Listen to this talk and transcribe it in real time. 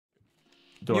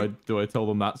Do I tell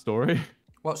them that story?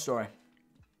 What story?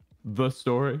 The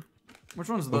story. Which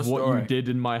one's the of story? What you did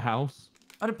in my house.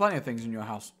 I did plenty of things in your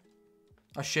house.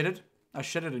 I shitted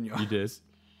in your house. You did.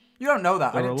 You don't know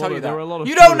that. I didn't tell you that. There were a lot of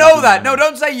you don't know that. No, house.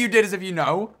 don't say you did as if you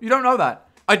know. You don't know that.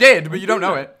 I did, but you don't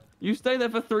know it. You stay there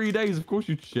for 3 days. Of course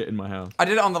you'd shit in my house. I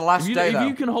did it on the last day, though. If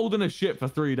you can hold in a shit for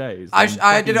 3 days.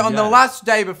 I did it on the last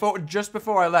day just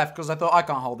before I left, because I thought I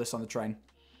can't hold this on the train.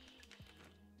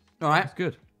 All right. That's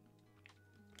good.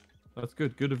 That's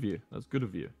good. Good of you. That's good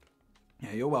of you.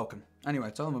 Yeah, you're welcome. Anyway,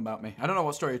 tell them about me. I don't know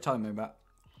what story you're telling me about.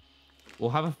 Well,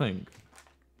 have a think.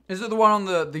 Is it the one on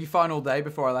the final day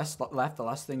before I left? The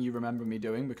last thing you remember me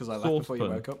doing because I left before you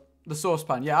woke up? The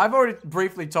saucepan. Yeah, I've already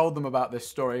briefly told them about this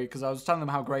story because I was telling them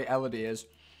how great Elodie is. Do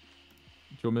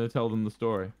you want me to tell them the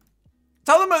story?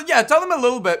 Tell them a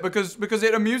little bit because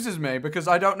it amuses me because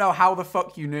I don't know how the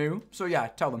fuck you knew. So yeah,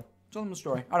 tell them the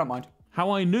story. I don't mind.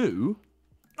 How I knew?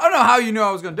 I don't know how you knew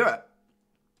I was going to do it.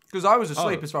 Because I was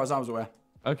asleep as far as I was aware.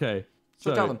 Okay.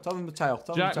 So tell them the tale.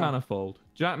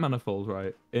 JackManifold,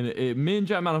 right? Me and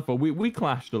JackManifold, we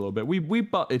clashed a little bit. We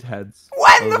butted heads.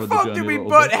 When the fuck did we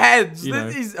butt heads?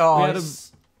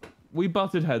 We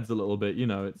butted heads a little bit. You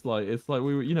know, it's like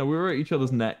we were, we were at each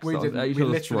other's necks, at each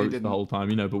other's throats the whole time.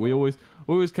 But we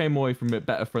always came away from it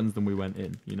better friends than we went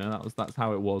in. That's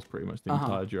how it was pretty much the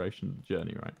entire duration of the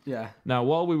journey, right? Yeah. Now,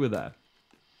 while we were there,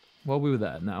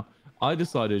 now I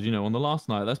decided, on the last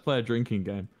night, let's play a drinking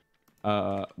game.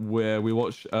 Where we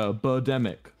watched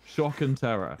Birdemic, Shock and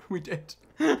Terror. We did.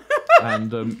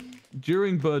 And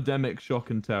during Birdemic, Shock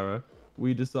and Terror,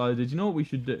 we decided, you know what we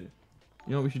should do?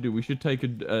 We should take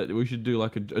we should do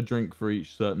like a drink for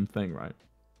each certain thing, right?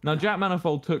 Now,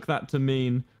 JackManifold took that to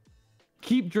mean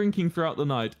keep drinking throughout the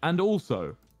night and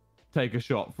also take a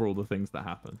shot for all the things that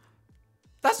happen.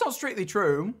 That's not strictly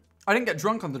true. I didn't get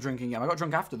drunk on the drinking game. I got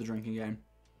drunk after the drinking game.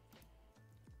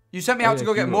 You sent me out to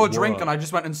go get more drink, and I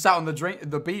just went and sat on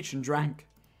the beach and drank.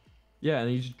 Yeah, and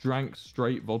he just drank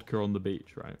straight vodka on the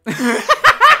beach, right?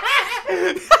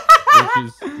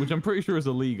 which I'm pretty sure is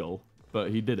illegal,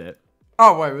 but he did it.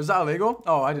 Oh wait, was that illegal?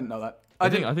 Oh, I didn't know that. I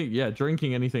think yeah,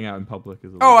 drinking anything out in public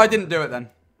is illegal. Oh, I didn't do it then.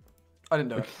 I didn't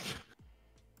do it.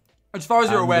 As far as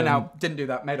you're aware now, didn't do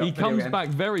that. Made up. He comes back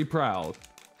very proud.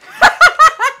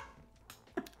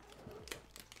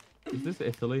 Is this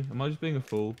Italy? Am I just being a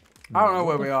fool? I don't know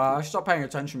where we are. I stopped paying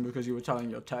attention because you were telling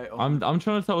your tale. I'm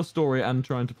trying to tell a story and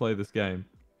trying to play this game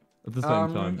at the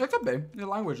same time. It could be. Your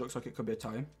language looks like it could be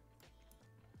Italian.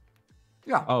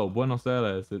 Yeah. Oh, Buenos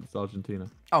Aires. It's Argentina.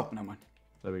 Oh, never mind.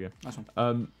 There we go. Nice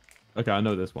one. Okay, I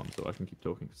know this one, so I can keep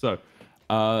talking. So,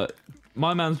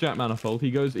 my man's JackManifold.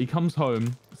 He comes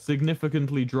home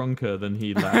significantly drunker than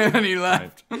he left. And he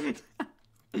left. Right?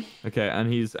 Okay, and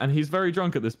he's very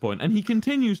drunk at this point, and he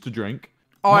continues to drink.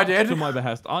 Oh, I did. To my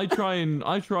behest. I try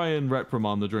and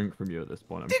reprimand the drink from you at this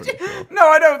point. I'm pretty sure. No,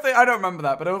 I don't remember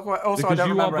that. But also, because I don't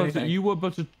remember anything. You were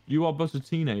but a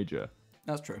teenager.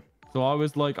 That's true. So I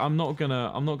was like, I'm not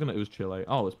gonna. It was Chile.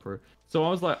 Oh, it's Peru. So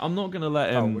I was like, I'm not gonna let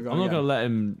him. I'm not gonna let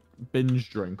him binge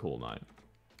drink all night.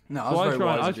 No, so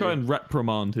I try and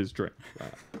reprimand his drink.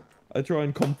 I try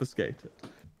and confiscate it.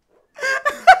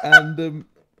 And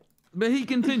but he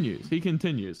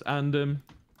continues, and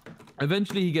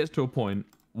eventually he gets to a point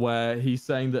where he's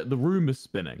saying that the room is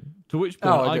spinning. To which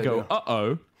point I go,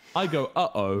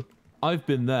 uh-oh. I've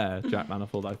been there,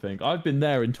 JackManifold, I think. I've been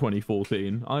there in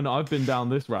 2014. I know I've been down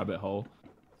this rabbit hole.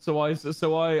 So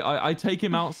I take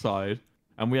him outside,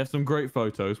 and we have some great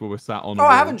photos where we're sat on. Oh,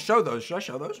 I haven't showed those. Should I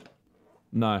show those?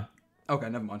 No. Okay,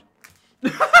 never mind.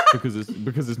 because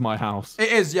it's my house.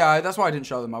 It is, yeah. That's why I didn't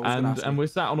show them. I was gonna ask and we're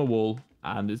sat on a wall,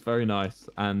 and it's very nice.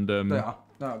 And they are.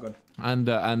 They are good.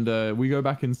 And we go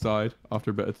back inside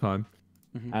after a bit of time.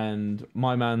 And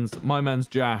my man's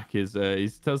Jack is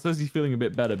says he's feeling a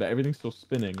bit better, but everything's still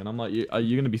spinning. And I'm like, are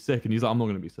you gonna be sick? And he's like, I'm not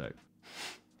gonna be sick.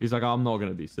 He's like, I'm not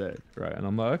gonna be sick, right? And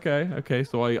I'm like, okay.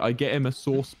 So I get him a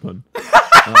saucepan,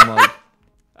 and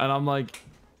I'm like,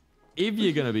 if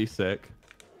you're gonna be sick,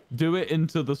 do it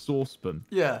into the saucepan.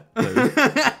 Yeah.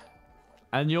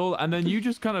 And then you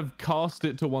just kind of cast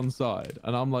it to one side,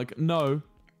 and I'm like, no,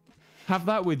 have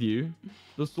that with you.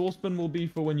 The saucepan will be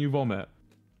for when you vomit.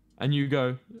 And you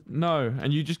go, no,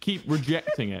 and you just keep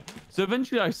rejecting it. So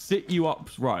eventually I sit you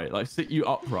upright.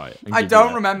 I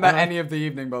don't remember any of the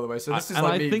evening, by the way. So this is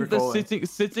like me recalling. And I think that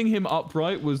sitting him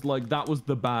upright was like, that was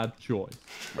the bad choice,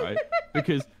 right?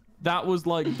 Because that was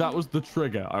the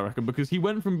trigger, I reckon. Because he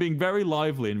went from being very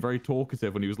lively and very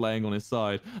talkative when he was laying on his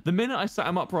side. The minute I sat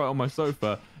him upright on my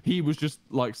sofa, he was just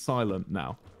like silent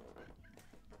now.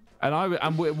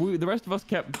 And the rest of us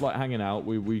kept like hanging out.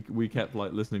 We kept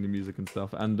like listening to music and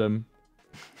stuff. And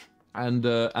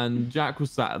And Jack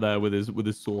was sat there with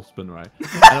his saucepan, right?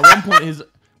 And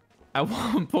at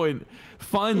one point,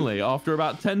 finally, after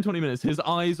about 10-20 minutes, his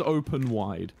eyes open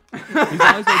wide. His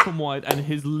eyes open wide and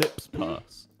his lips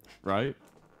purse, right?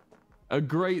 A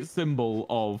great symbol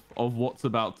of what's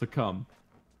about to come.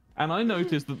 And I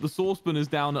noticed that the saucepan is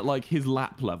down at like his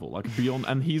lap level, like beyond,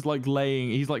 and he's like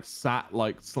sat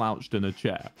like slouched in a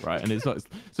chair, right? And it's like,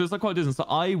 so it's like quite distant. So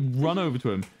I run over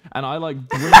to him and I like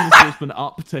bring the saucepan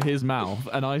up to his mouth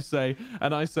and I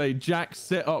say, Jack,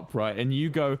 sit upright. And you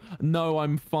go, no,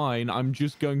 I'm fine. I'm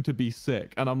just going to be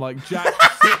sick. And I'm like, Jack,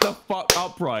 sit the fuck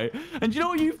upright. And you know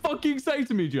what you fucking say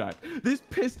to me, Jack? This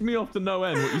pissed me off to no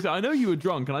end. What you said, I know you were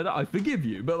drunk and I forgive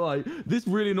you, but like this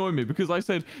really annoyed me because I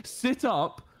said, sit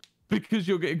up. Because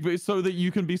you're getting so that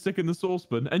you can be sick in the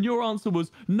saucepan, and your answer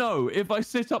was no. If I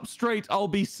sit up straight, I'll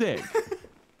be sick.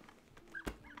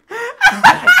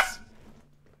 Yes.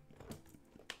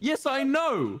 Yes, I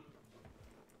know.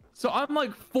 So I'm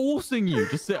like forcing you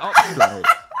to sit up straight,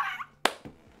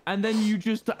 and then you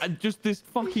just this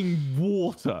fucking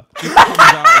water just comes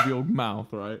out of your mouth,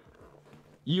 right?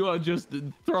 You are just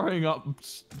throwing up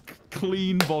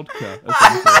clean vodka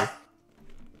essentially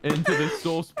into this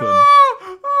saucepan.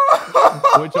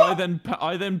 Which I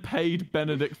then paid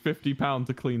Benedict £50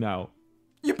 to clean out.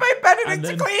 You paid Benedict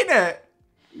to clean it?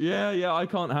 Yeah, I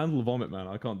can't handle vomit, man.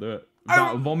 I can't do it.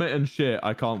 Vomit and shit,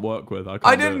 I can't work with.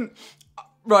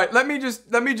 Right, let me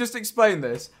just explain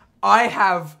this. I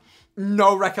have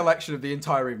no recollection of the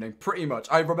entire evening, pretty much.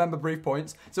 I remember brief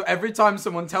points, so every time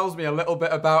someone tells me a little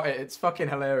bit about it, it's fucking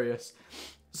hilarious.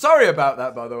 Sorry about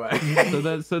that, by the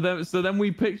way. so then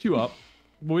we picked you up.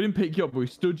 Well, we didn't pick you up, but we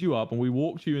stood you up and we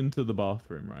walked you into the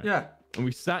bathroom, right? Yeah. And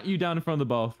we sat you down in front of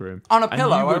the bathroom. On a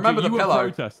pillow. I remember the pillow. You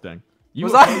were protesting.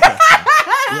 Was I?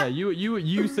 Yeah,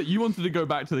 you said you wanted to go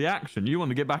back to the action. You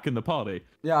wanted to get back in the party.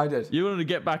 Yeah, I did. You wanted to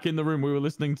get back in the room. We were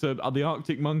listening to the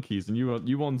Arctic Monkeys, and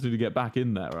you wanted to get back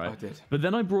in there, right? I did. But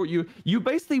then I brought you. You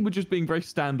basically were just being very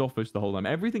standoffish the whole time.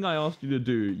 Everything I asked you to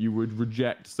do, you would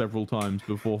reject several times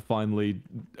before finally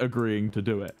agreeing to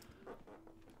do it.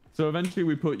 So eventually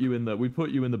we put you in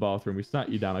the bathroom. We sat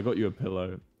you down. I got you a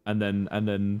pillow, and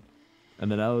then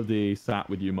Elodie sat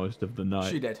with you most of the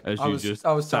night. She did. As I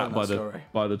was sat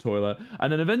by the toilet,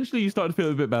 and then eventually you started to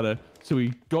feel a bit better. So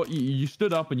we got you. You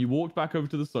stood up and you walked back over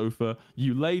to the sofa.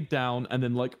 You laid down, and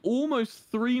then like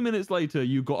almost 3 minutes later,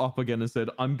 you got up again and said,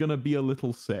 "I'm gonna be a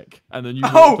little sick," and then you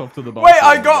walked off to the bathroom. Wait,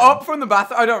 I got up from the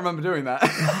bath. I don't remember doing that.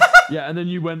 Yeah, and then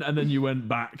you went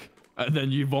back, and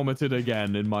then you vomited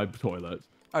again in my toilet.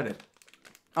 I did.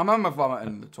 I remember vomiting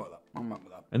in the toilet. I remember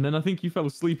that. And then I think you fell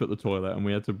asleep at the toilet, and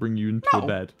we had to bring you into the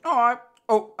bed. All right.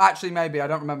 Oh, actually, maybe I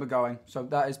don't remember going. So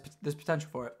there's potential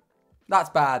for it. That's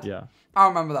bad. Yeah. I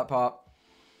remember that part.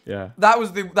 Yeah.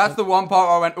 That's the one part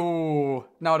where I went, ooh,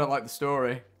 no, I don't like the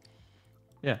story.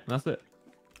 Yeah, that's it.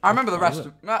 I remember the rest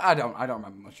of. I don't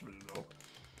remember much of it at all.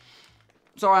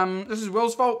 So this is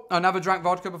Will's fault. I never drank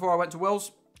vodka before I went to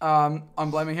Will's.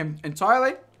 I'm blaming him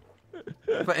entirely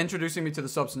for introducing me to the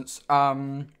substance.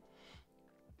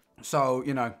 So,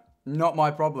 you know, not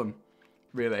my problem,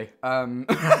 really. No.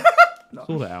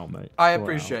 Sort it out, mate. I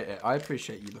appreciate it. I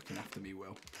appreciate you looking after me,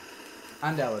 Will.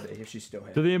 And Elodie, if she's still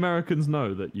here. Do the Americans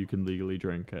know that you can legally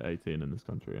drink at 18 in this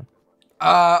country?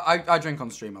 Yeah? I drink on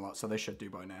stream a lot, so they should do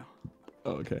by now.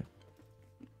 Oh, okay.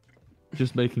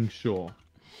 Just making sure.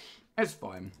 It's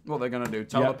fine. What they're going to do,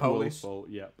 tell the police?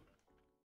 Yep.